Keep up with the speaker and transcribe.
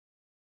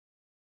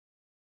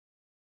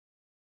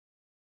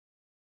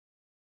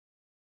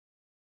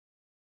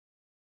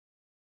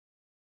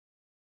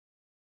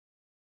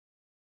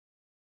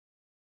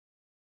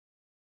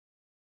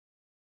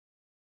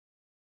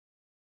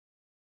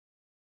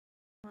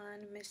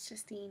Miss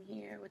Justine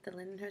here with the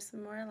Lindenhurst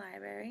Memorial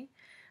Library.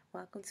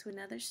 Welcome to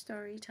another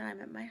story time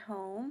at my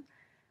home.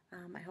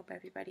 I hope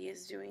everybody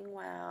is doing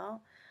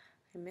well.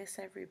 I miss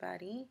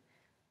everybody.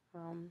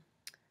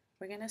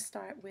 We're going to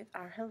start with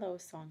our hello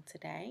song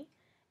today,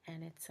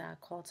 and it's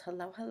called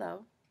Hello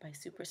Hello by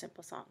Super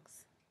Simple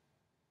Songs.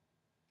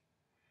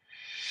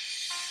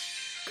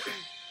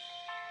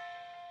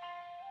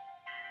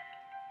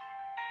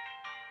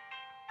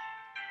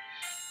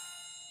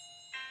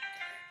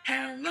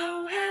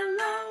 Hello,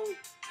 hello,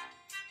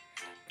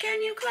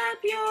 can you clap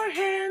your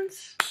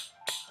hands?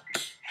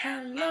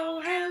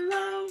 Hello,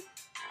 hello,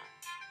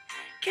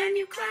 can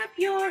you clap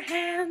your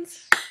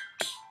hands?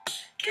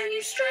 Can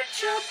you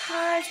stretch up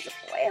high,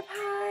 way up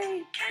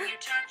high? Can you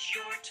touch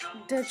your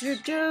toes? Touch your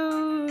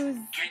toes.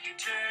 Can you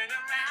turn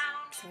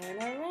around? Turn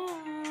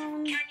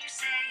around. Can you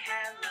say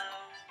hello?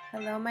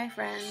 Hello, my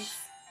friends.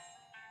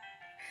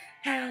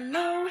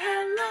 Hello,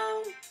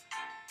 hello.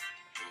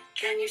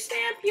 Can you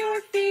stamp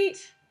your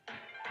feet?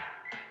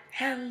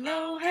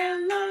 Hello,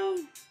 hello.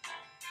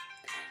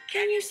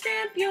 Can you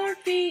stamp your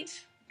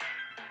feet?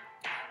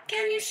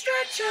 Can you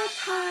stretch up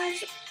high,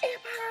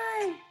 up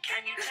high?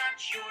 Can you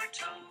touch your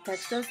toes?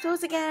 Touch those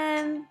toes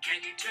again.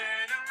 Can you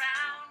turn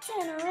around?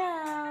 Turn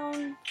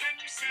around. Can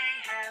you say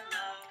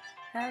hello?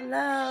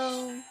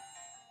 Hello.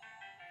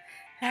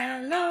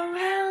 Hello,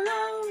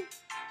 hello.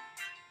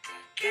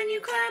 Can you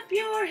clap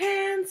your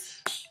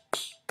hands?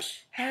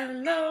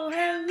 Hello,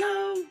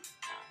 hello.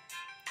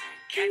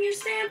 Can you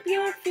stamp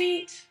your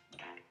feet?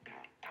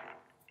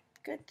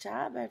 Good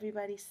job,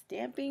 everybody,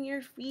 stamping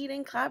your feet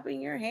and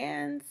clapping your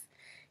hands.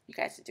 You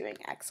guys are doing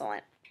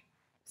excellent.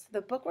 So the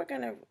book we're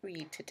going to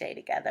read today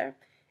together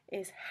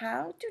is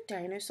How Do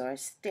Dinosaurs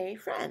Stay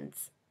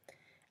Friends?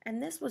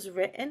 And this was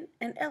written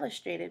and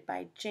illustrated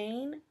by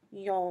Jane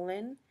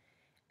Yolen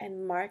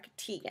and Mark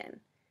Teagan,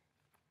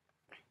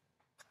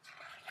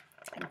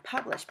 and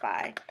published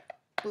by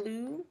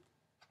Blue,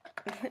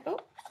 oh,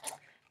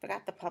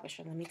 forgot the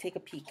publisher, let me take a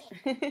peek.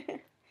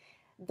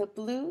 The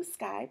Blue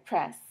Sky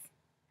Press,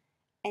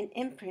 an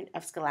imprint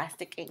of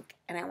Scholastic Inc.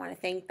 And I want to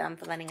thank them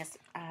for letting us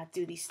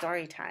do these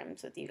story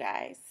times with you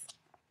guys.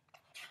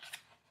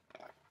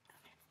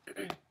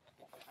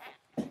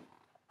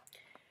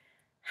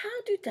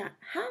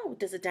 How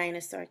does a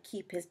dinosaur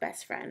keep his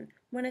best friend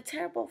when a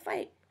terrible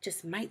fight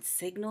just might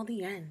signal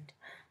the end?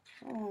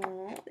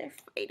 Oh, they're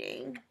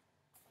fighting.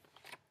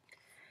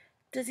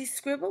 Does he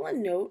scribble a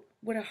note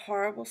with a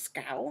horrible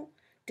scowl?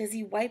 Does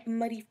he wipe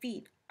muddy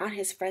feet on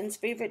his friend's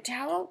favorite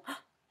towel?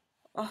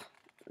 Oh,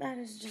 that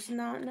is just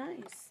not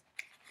nice.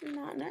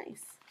 Not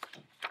nice.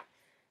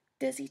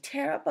 Does he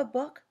tear up a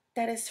book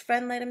that his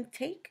friend let him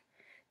take?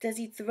 Does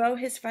he throw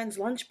his friend's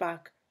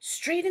lunchbox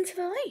straight into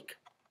the lake?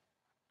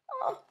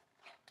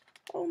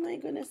 Oh my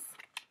goodness.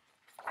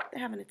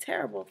 They're having a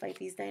terrible fight,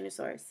 these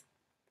dinosaurs.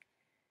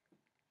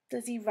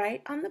 Does he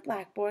write on the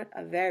blackboard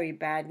a very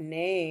bad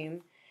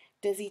name?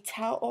 Does he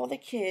tell all the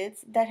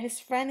kids that his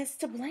friend is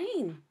to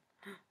blame?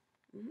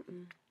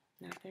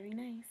 Not very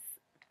nice.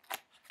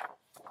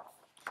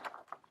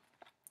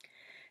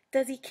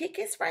 Does he kick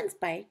his friend's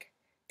bike?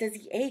 Does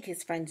he egg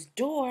his friend's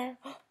door?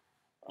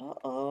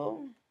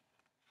 Uh-oh.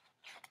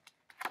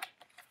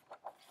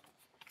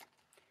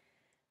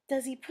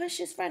 Does he push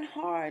his friend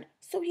hard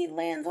so he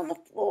lands on the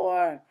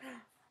floor?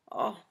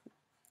 Oh,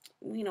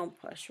 we don't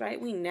push,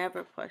 right? We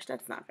never push.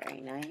 That's not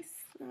very nice.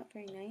 Not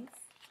very nice.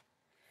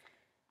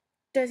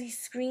 Does he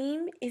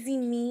scream? Is he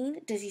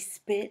mean? Does he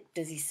spit?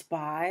 Does he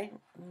spy?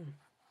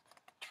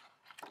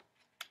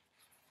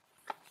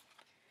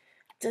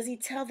 Does he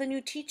tell the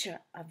new teacher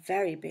a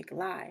very big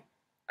lie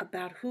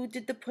about who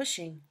did the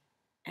pushing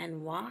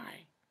and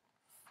why?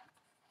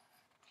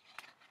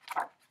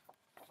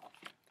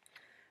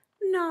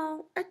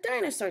 No, a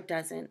dinosaur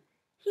doesn't.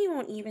 He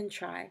won't even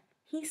try.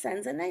 He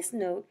sends a nice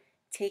note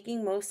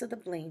taking most of the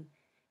blame.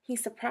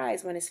 He's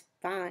surprised when he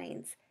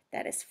finds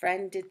that his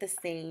friend did the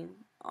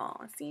same.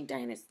 Aw, see,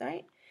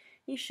 dinosaur,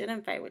 you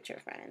shouldn't fight with your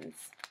friends.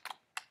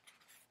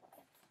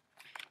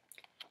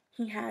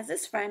 He has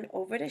his friend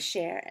over to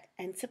share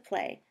and to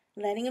play,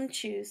 letting him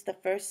choose the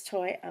first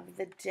toy of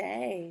the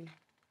day.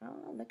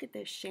 Oh, look at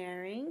this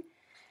sharing.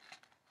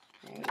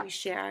 Right? We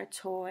share our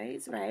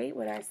toys, right,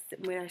 with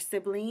our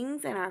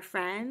siblings and our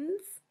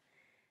friends.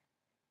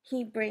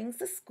 He brings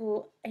to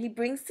school a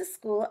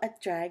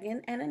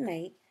dragon and a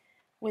knight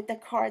with a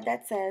card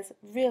that says,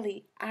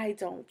 "Really, I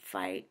don't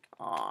fight."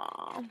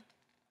 Aw,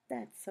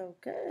 that's so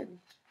good.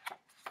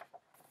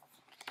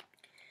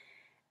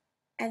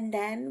 And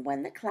then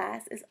when the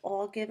class is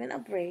all given a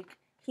break,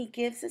 he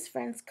gives his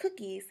friends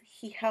cookies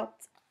he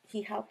helped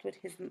with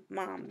his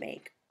mom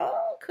make.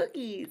 Oh,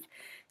 cookies.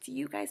 Do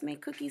you guys make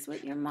cookies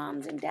with your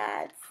moms and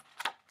dads?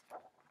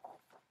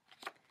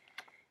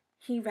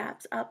 He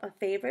wraps up a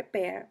favorite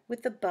bear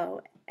with a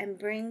bow and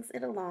brings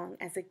it along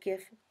as a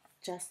gift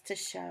just to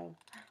show.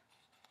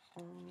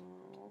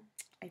 Oh,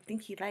 I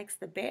think he likes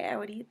the bear.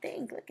 What do you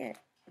think? Look at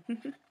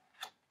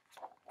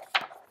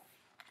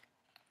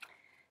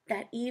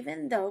that.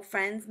 Even though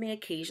friends may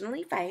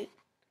occasionally fight,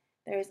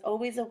 there is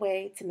always a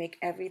way to make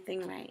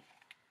everything right.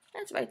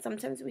 That's right.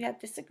 Sometimes we have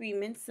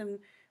disagreements and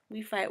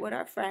we fight with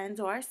our friends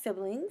or our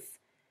siblings.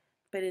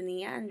 But in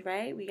the end,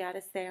 right, we got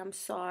to say, I'm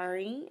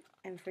sorry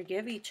and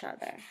forgive each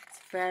other. It's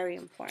very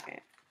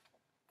important.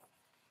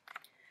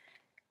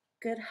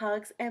 Good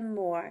hugs and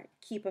more.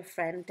 Keep a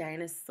friend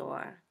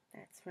dinosaur.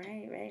 That's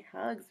right, right?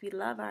 Hugs. We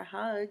love our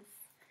hugs.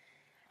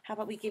 How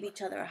about we give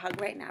each other a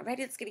hug right now?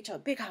 Ready? Let's give each other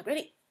a big hug.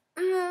 Ready?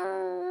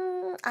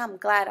 I'm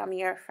glad I'm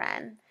your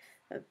friend.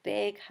 A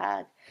big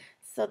hug.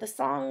 So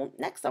the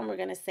next song we're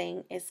going to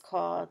sing is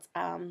called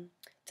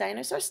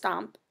Dinosaur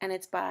Stomp, and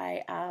it's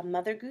by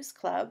Mother Goose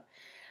Club.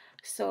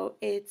 So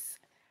it's,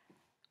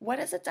 what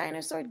does a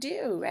dinosaur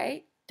do,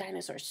 right?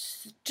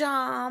 Dinosaurs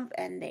stomp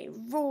and they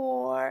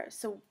roar.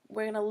 So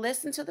we're going to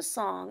listen to the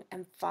song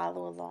and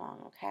follow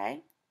along,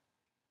 okay?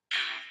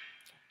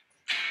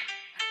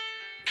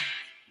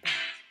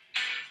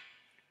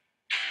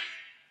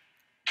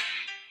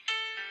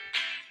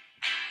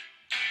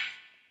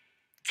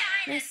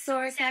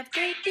 Dinosaurs have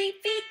great big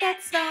feet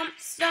that stomp,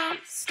 stomp,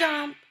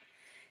 stomp.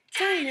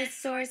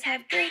 Dinosaurs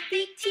have great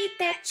big teeth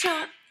that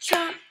chomp,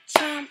 chomp,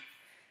 chomp.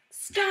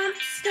 Stomp,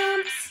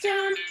 stomp,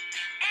 stomp.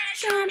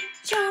 Chomp,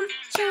 chomp,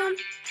 chomp.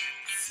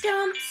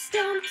 Stomp,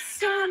 stomp,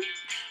 stomp.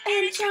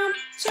 And chomp,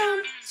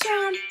 chomp,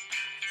 chomp.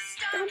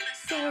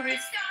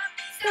 Stomposaurus,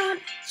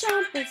 stomp,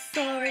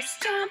 chomposaurus,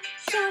 chomp,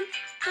 chomp.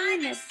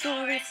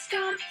 Dinosaurus,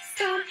 stomp,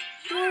 stomp.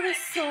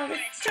 Eurosaurus,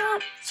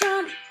 chomp,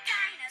 chomp.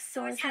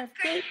 Dinosaurs have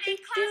great big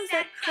claws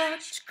that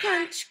crunch,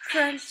 crunch,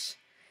 crunch.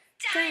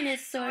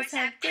 Dinosaurs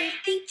have great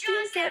big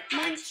jaws that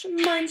munch,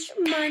 munch,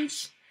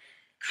 munch.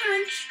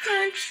 Crunch,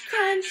 crunch,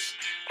 crunch,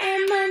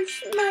 and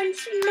munch,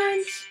 munch,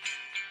 munch.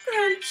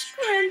 Crunch,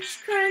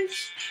 crunch,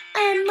 crunch,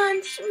 and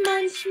munch,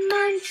 munch,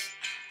 munch.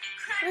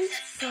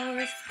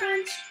 Crunchosaurus,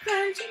 crunch,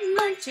 crunch,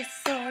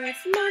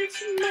 Munchosaurus, munch,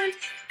 munch.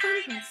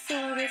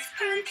 Dinosaurus,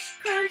 crunch,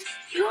 crunch,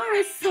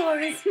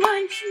 Eurosaurus,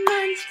 munch,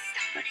 munch.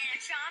 Stomping and a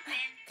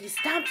chomping. You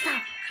stomp,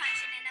 stomp.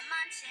 Crunching and a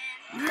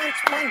munching.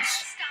 Munch, munch.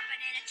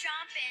 Stomping and a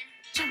chomping.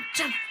 Jump,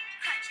 jump.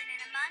 Crunching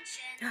and a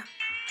munching.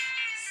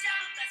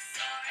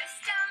 Stomposaurus,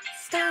 stomp,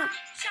 Stomp.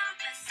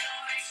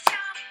 Chomposaurus,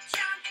 chomp,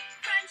 chomp.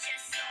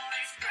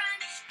 Crunchosaurus,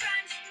 crunch,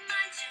 crunch.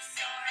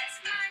 Munchosaurus,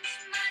 munch,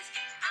 munch.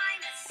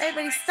 Inosaurus,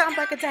 Everybody stomp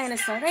like a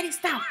dinosaur. Ready?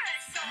 Stomp.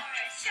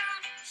 Eurosaurus,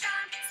 chomp,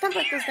 chomp. Stomp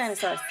like those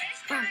dinosaurs.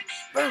 Boom,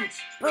 boom,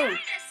 boom,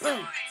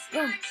 boom,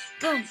 boom,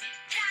 boom.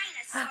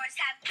 Dinosaurs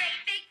have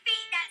great big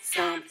feet that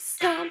Stomp,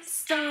 stomp,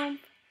 stomp.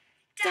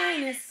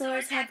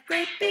 Dinosaurs have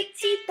great big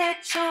teeth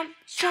that chomp,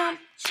 chomp,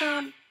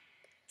 chomp.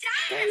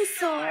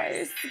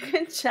 Dinosaurs.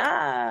 Good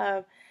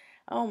job.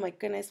 Oh my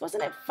goodness.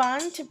 Wasn't it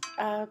fun to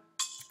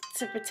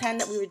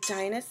pretend that we were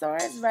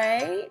dinosaurs,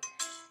 right?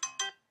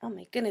 Oh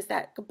my goodness,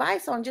 that goodbye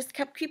song just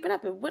kept creeping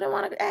up. It wouldn't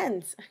want to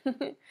end.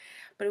 But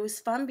it was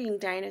fun being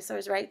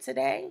dinosaurs, right,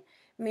 today?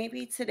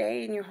 Maybe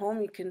today in your home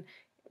you can,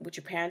 with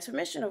your parents'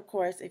 permission, of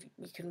course, if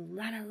you can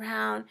run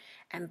around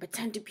and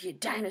pretend to be a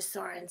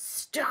dinosaur and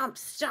stomp,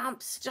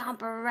 stomp,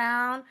 stomp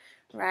around,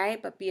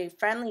 right? But be a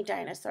friendly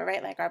dinosaur,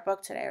 right? Like our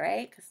book today,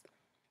 right? Because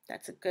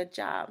that's a good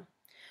job.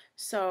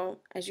 So,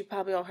 as you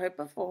probably all heard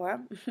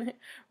before,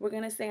 we're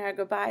going to sing our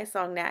goodbye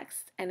song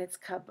next, and it's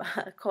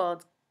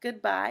called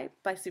Goodbye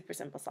by Super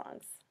Simple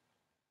Songs.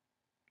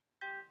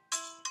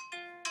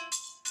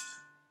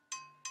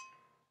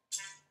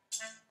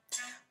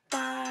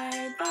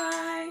 Bye,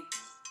 bye,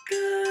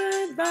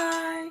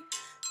 goodbye,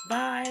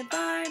 bye,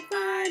 bye,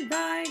 bye,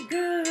 bye,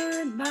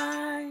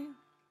 goodbye.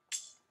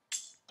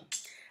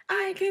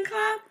 I can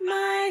clap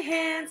my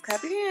hands,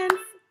 clap your hands.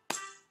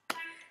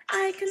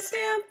 I can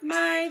stamp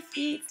my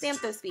feet, stamp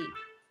those feet.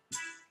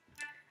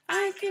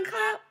 I can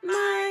clap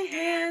my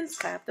hands,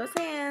 clap those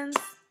hands.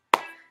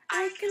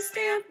 I can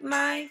stamp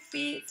my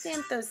feet,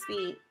 stamp those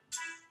feet.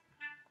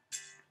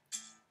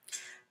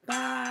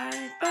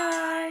 Bye,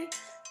 bye,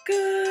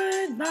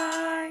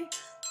 goodbye.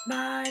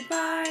 Bye,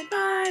 bye,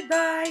 bye,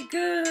 bye,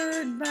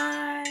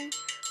 goodbye.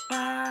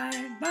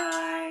 Bye,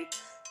 bye,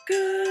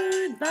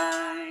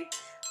 goodbye.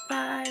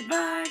 Bye,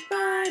 bye,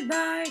 bye,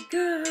 bye,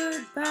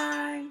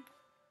 goodbye.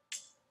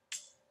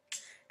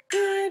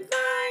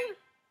 Goodbye.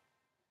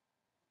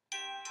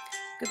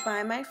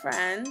 Goodbye, my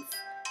friends.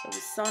 It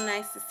was so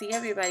nice to see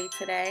everybody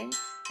today.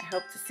 I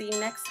hope to see you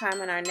next time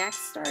in our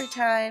next story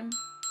time.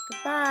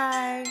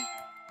 Goodbye.